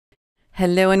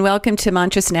Hello and welcome to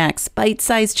Mantrasnacks,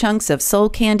 bite-sized chunks of soul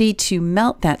candy to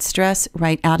melt that stress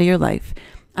right out of your life.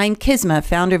 I'm Kisma,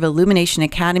 founder of Illumination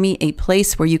Academy, a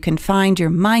place where you can find your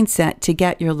mindset to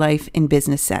get your life and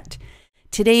business set.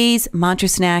 Today's mantra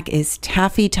snack is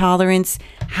Taffy tolerance.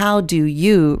 How do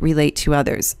you relate to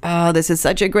others? Oh, this is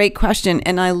such a great question,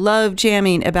 and I love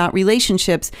jamming about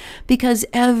relationships because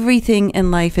everything in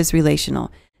life is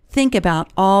relational. Think about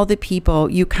all the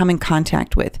people you come in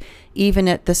contact with, even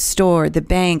at the store, the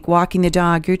bank, walking the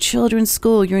dog, your children's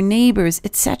school, your neighbors,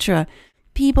 etc.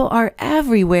 People are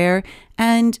everywhere,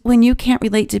 and when you can't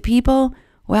relate to people,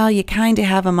 well, you kind of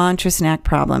have a mantra snack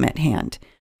problem at hand.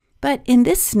 But in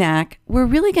this snack, we're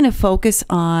really going to focus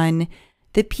on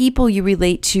the people you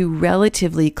relate to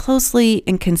relatively closely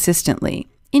and consistently,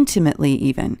 intimately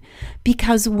even.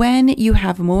 Because when you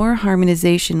have more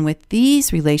harmonization with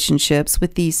these relationships,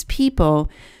 with these people,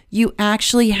 you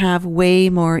actually have way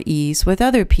more ease with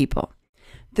other people.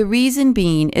 The reason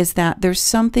being is that there's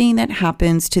something that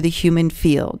happens to the human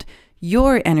field,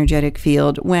 your energetic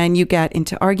field, when you get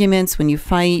into arguments, when you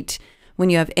fight, when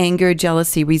you have anger,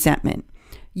 jealousy, resentment.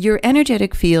 Your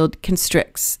energetic field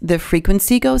constricts, the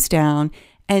frequency goes down,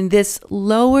 and this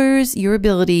lowers your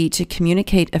ability to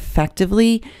communicate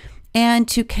effectively and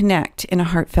to connect in a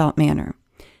heartfelt manner.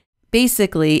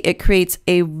 Basically, it creates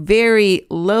a very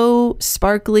low,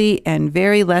 sparkly, and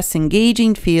very less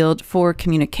engaging field for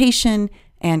communication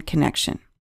and connection.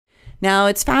 Now,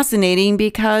 it's fascinating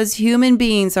because human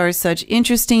beings are such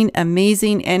interesting,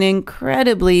 amazing, and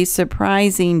incredibly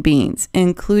surprising beings,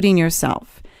 including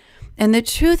yourself. And the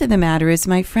truth of the matter is,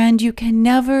 my friend, you can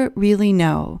never really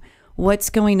know what's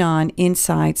going on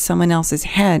inside someone else's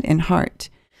head and heart.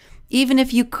 Even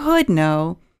if you could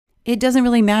know, it doesn't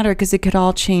really matter because it could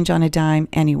all change on a dime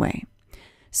anyway.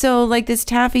 So like this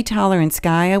Taffy tolerance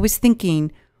guy, I was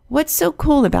thinking, what's so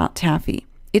cool about Taffy?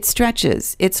 It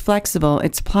stretches, it's flexible,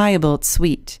 it's pliable, it's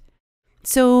sweet.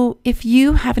 So if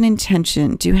you have an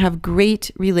intention to have great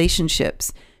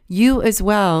relationships, you as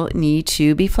well need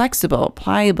to be flexible,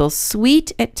 pliable,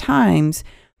 sweet at times,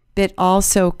 but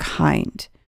also kind.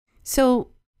 So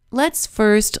let's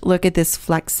first look at this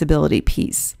flexibility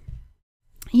piece.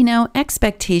 You know,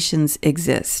 expectations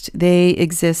exist. They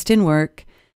exist in work.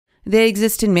 They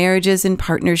exist in marriages and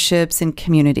partnerships and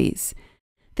communities.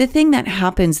 The thing that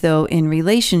happens, though, in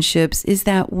relationships is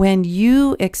that when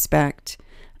you expect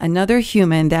another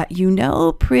human that you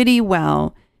know pretty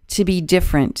well to be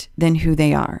different than who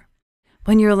they are,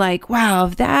 when you're like, wow,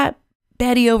 if that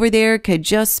Betty over there could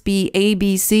just be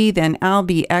ABC, then I'll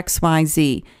be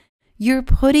XYZ. You're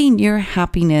putting your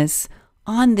happiness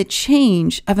on the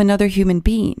change of another human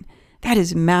being. That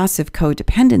is massive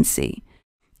codependency.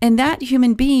 And that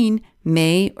human being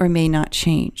may or may not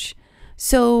change.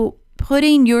 So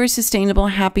putting your sustainable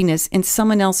happiness in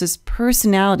someone else's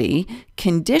personality,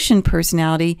 conditioned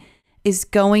personality, is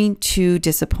going to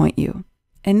disappoint you.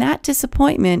 And that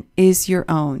disappointment is your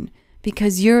own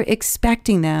because you're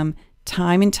expecting them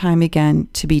time and time again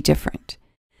to be different.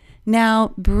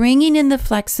 Now, bringing in the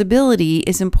flexibility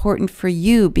is important for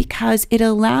you because it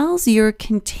allows your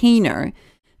container,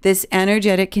 this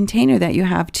energetic container that you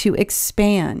have, to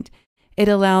expand. It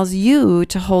allows you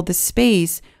to hold the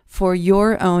space for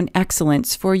your own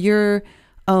excellence, for your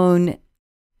own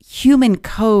human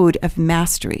code of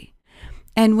mastery.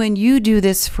 And when you do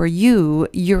this for you,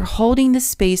 you're holding the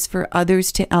space for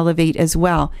others to elevate as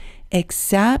well,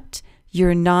 except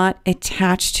you're not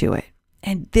attached to it.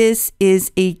 And this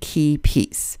is a key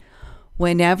piece.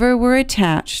 Whenever we're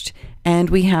attached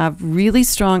and we have really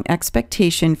strong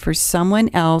expectation for someone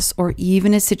else or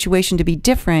even a situation to be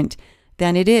different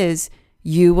than it is,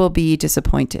 you will be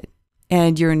disappointed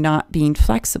and you're not being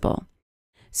flexible.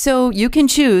 So you can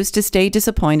choose to stay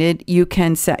disappointed. You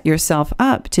can set yourself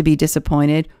up to be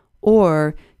disappointed,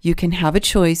 or you can have a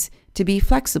choice to be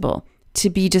flexible,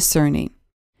 to be discerning.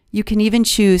 You can even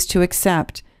choose to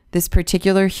accept this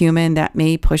particular human that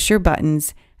may push your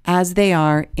buttons as they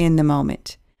are in the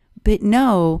moment. But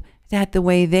know that the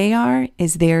way they are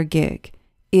is their gig.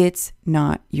 It's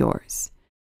not yours.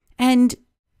 And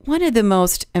one of the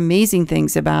most amazing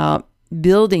things about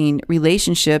building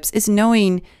relationships is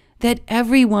knowing that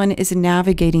everyone is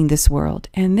navigating this world.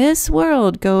 And this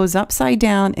world goes upside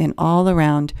down and all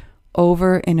around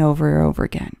over and over and over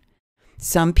again.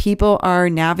 Some people are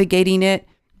navigating it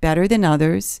better than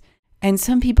others, and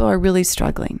some people are really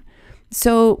struggling.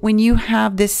 So when you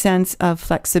have this sense of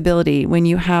flexibility, when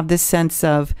you have this sense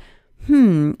of,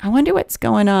 I wonder what's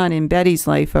going on in Betty's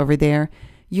life over there,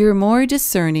 you're more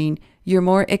discerning, you're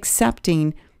more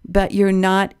accepting, but you're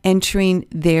not entering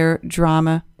their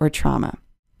drama or trauma.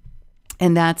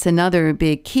 And that's another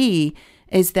big key,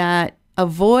 is that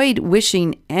avoid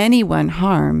wishing anyone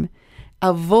harm,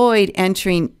 avoid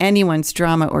entering anyone's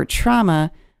drama or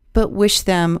trauma, but wish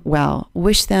them well,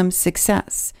 wish them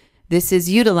success. This is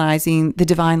utilizing the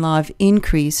divine law of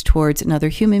increase towards another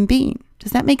human being.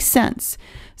 Does that make sense?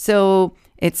 So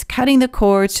it's cutting the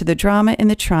cords to the drama and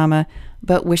the trauma,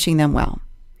 but wishing them well.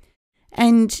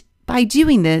 And by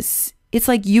doing this, it's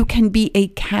like you can be a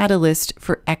catalyst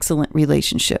for excellent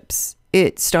relationships.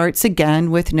 It starts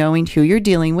again with knowing who you're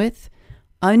dealing with,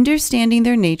 understanding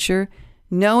their nature,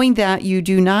 knowing that you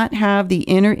do not have the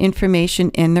inner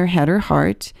information in their head or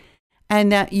heart, and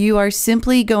that you are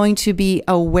simply going to be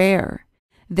aware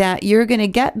that you're going to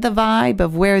get the vibe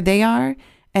of where they are,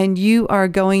 and you are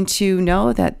going to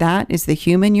know that that is the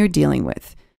human you're dealing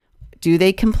with. Do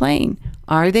they complain?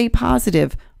 Are they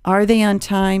positive? Are they on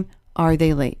time? Are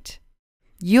they late?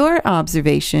 Your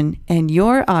observation and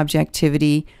your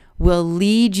objectivity will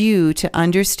lead you to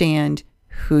understand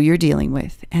who you're dealing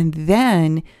with. And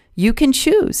then you can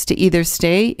choose to either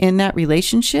stay in that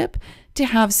relationship, to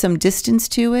have some distance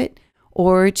to it,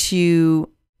 or to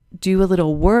do a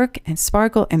little work and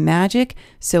sparkle and magic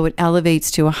so it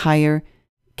elevates to a higher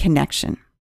connection.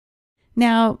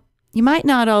 Now, you might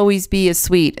not always be as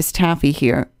sweet as Taffy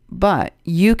here, but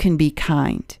you can be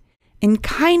kind. And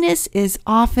kindness is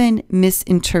often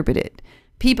misinterpreted.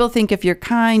 People think if you're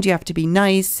kind, you have to be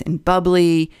nice and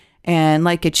bubbly and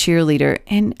like a cheerleader.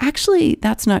 And actually,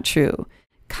 that's not true.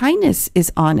 Kindness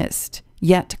is honest,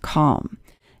 yet calm.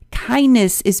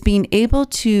 Kindness is being able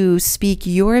to speak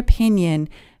your opinion,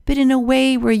 but in a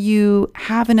way where you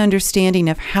have an understanding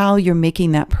of how you're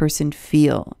making that person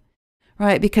feel,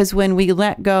 right? Because when we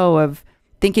let go of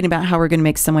thinking about how we're going to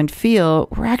make someone feel,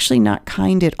 we're actually not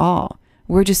kind at all.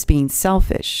 We're just being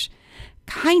selfish.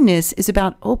 Kindness is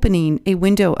about opening a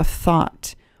window of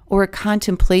thought or a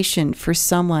contemplation for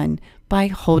someone by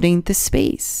holding the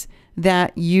space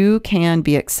that you can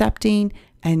be accepting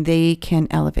and they can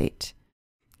elevate.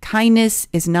 Kindness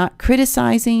is not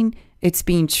criticizing, it's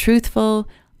being truthful.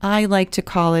 I like to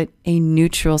call it a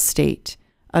neutral state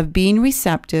of being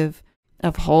receptive,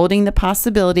 of holding the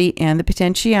possibility and the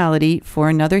potentiality for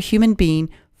another human being,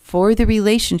 for the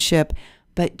relationship,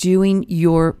 but doing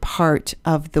your part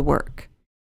of the work.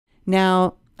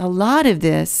 Now, a lot of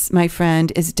this, my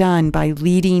friend, is done by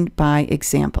leading by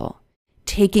example,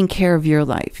 taking care of your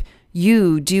life,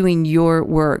 you doing your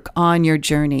work on your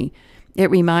journey. It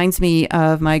reminds me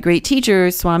of my great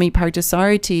teacher, Swami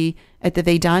Parthasarathi at the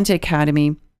Vedanta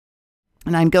Academy.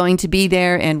 And I'm going to be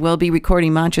there and we'll be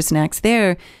recording mantrasnacks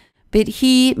there. But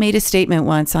he made a statement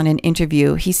once on an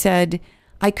interview. He said,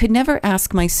 I could never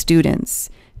ask my students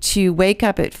to wake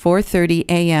up at 4:30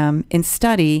 a.m. and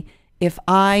study if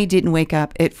I didn't wake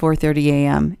up at 4:30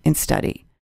 a.m. and study.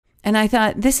 And I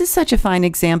thought, this is such a fine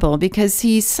example because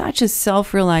he's such a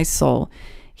self-realized soul.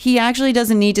 He actually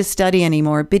doesn't need to study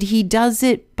anymore, but he does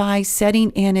it by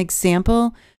setting an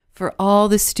example for all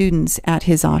the students at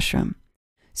his ashram.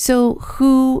 So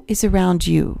who is around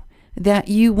you that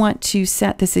you want to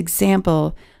set this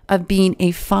example of being a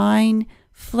fine,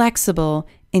 flexible,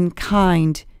 and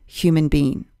kind human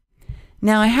being?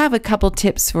 Now, I have a couple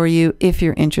tips for you if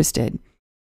you're interested.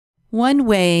 One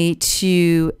way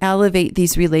to elevate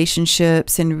these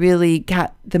relationships and really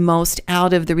get the most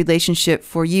out of the relationship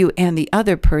for you and the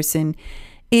other person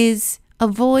is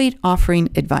avoid offering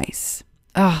advice.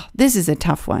 Oh, this is a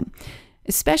tough one,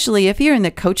 especially if you're in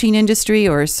the coaching industry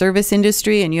or a service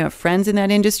industry and you have friends in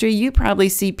that industry. You probably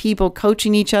see people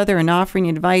coaching each other and offering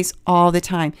advice all the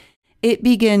time. It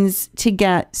begins to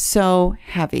get so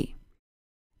heavy.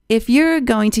 If you're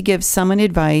going to give someone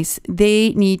advice, they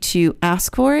need to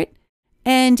ask for it.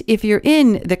 And if you're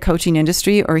in the coaching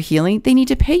industry or healing, they need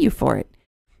to pay you for it.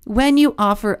 When you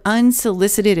offer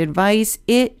unsolicited advice,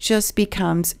 it just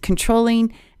becomes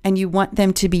controlling and you want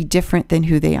them to be different than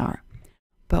who they are.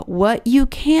 But what you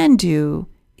can do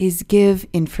is give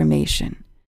information.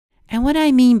 And what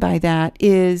I mean by that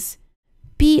is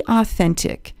be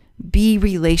authentic, be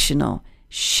relational,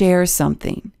 share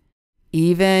something,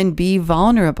 even be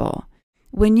vulnerable.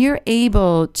 When you're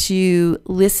able to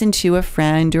listen to a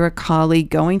friend or a colleague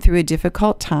going through a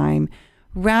difficult time,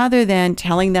 rather than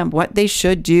telling them what they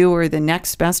should do or the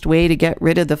next best way to get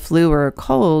rid of the flu or a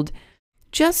cold,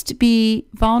 just be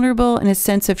vulnerable in a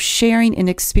sense of sharing an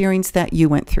experience that you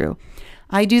went through.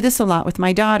 I do this a lot with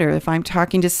my daughter. If I'm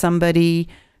talking to somebody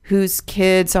whose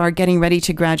kids are getting ready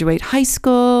to graduate high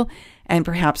school and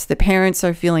perhaps the parents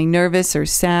are feeling nervous or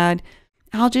sad,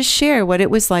 I'll just share what it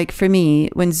was like for me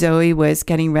when Zoe was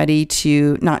getting ready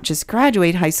to not just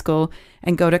graduate high school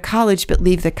and go to college, but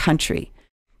leave the country.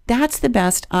 That's the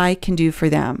best I can do for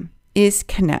them, is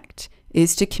connect,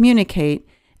 is to communicate,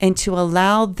 and to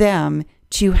allow them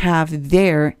to have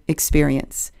their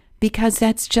experience. Because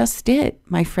that's just it,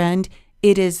 my friend.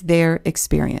 It is their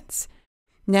experience.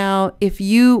 Now, if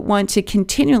you want to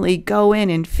continually go in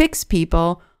and fix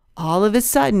people, all of a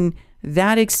sudden,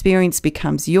 that experience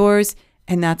becomes yours.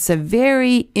 And that's a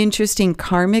very interesting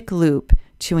karmic loop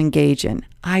to engage in.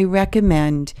 I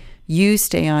recommend you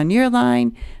stay on your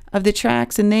line of the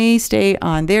tracks and they stay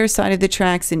on their side of the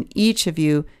tracks, and each of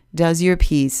you does your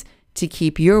piece to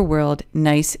keep your world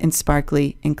nice and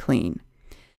sparkly and clean.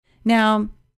 Now,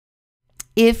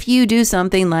 if you do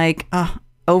something like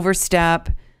overstep,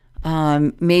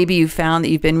 maybe you found that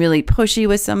you've been really pushy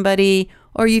with somebody,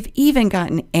 or you've even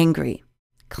gotten angry,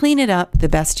 clean it up the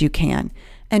best you can.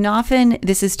 And often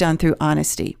this is done through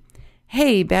honesty.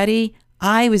 Hey, Betty,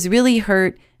 I was really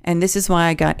hurt and this is why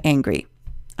I got angry.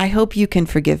 I hope you can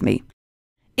forgive me.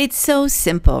 It's so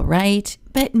simple, right?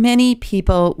 But many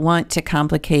people want to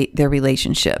complicate their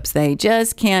relationships. They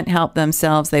just can't help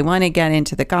themselves. They want to get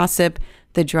into the gossip,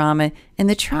 the drama, and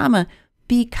the trauma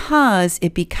because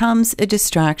it becomes a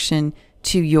distraction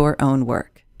to your own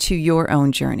work, to your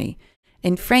own journey.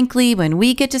 And frankly, when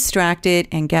we get distracted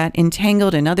and get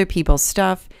entangled in other people's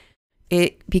stuff,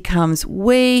 it becomes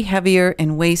way heavier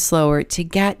and way slower to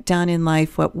get done in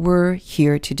life what we're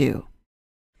here to do.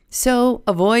 So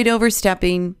avoid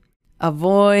overstepping,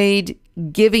 avoid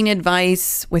giving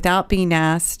advice without being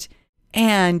asked,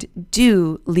 and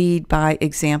do lead by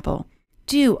example.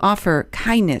 Do offer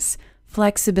kindness,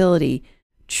 flexibility,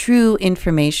 true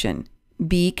information.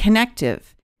 Be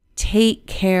connective. Take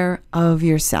care of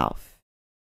yourself.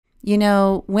 You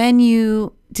know, when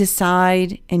you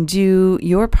decide and do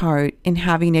your part in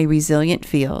having a resilient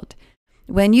field,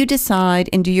 when you decide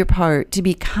and do your part to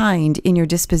be kind in your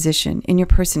disposition, in your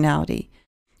personality,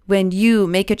 when you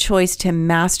make a choice to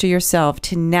master yourself,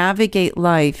 to navigate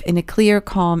life in a clear,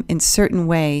 calm, and certain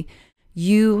way,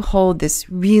 you hold this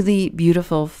really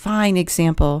beautiful, fine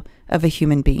example of a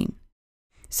human being.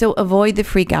 So avoid the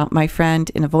freak out, my friend,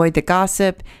 and avoid the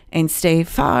gossip, and stay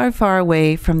far, far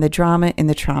away from the drama and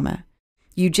the trauma.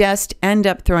 You just end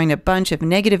up throwing a bunch of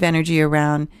negative energy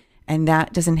around, and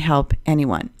that doesn't help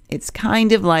anyone. It's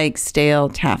kind of like stale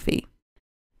taffy.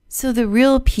 So the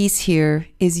real piece here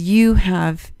is you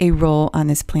have a role on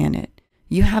this planet.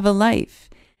 You have a life.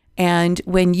 And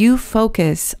when you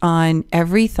focus on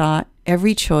every thought,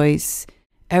 every choice,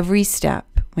 every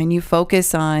step, when you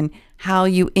focus on how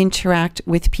you interact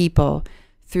with people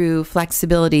through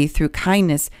flexibility, through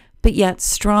kindness, but yet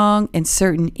strong and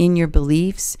certain in your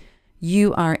beliefs,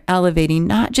 you are elevating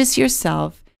not just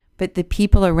yourself, but the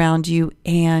people around you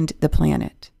and the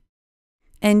planet.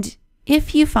 And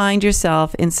if you find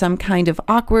yourself in some kind of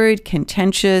awkward,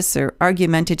 contentious, or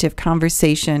argumentative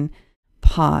conversation,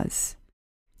 pause.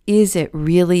 Is it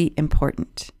really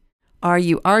important? Are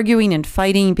you arguing and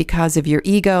fighting because of your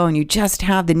ego and you just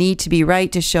have the need to be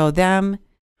right to show them?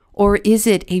 Or is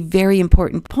it a very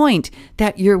important point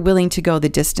that you're willing to go the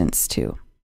distance to?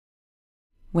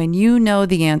 When you know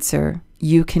the answer,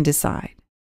 you can decide.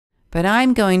 But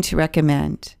I'm going to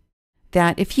recommend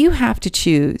that if you have to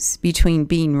choose between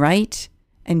being right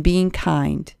and being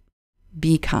kind,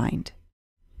 be kind.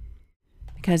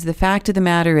 Because the fact of the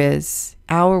matter is,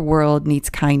 our world needs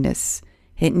kindness.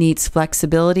 It needs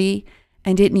flexibility,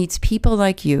 and it needs people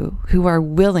like you who are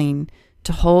willing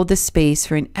to hold the space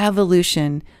for an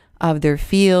evolution of their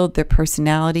field, their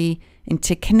personality, and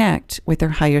to connect with their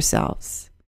higher selves.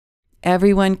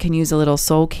 Everyone can use a little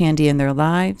soul candy in their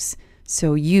lives,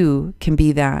 so you can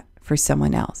be that for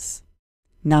someone else.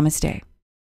 Namaste.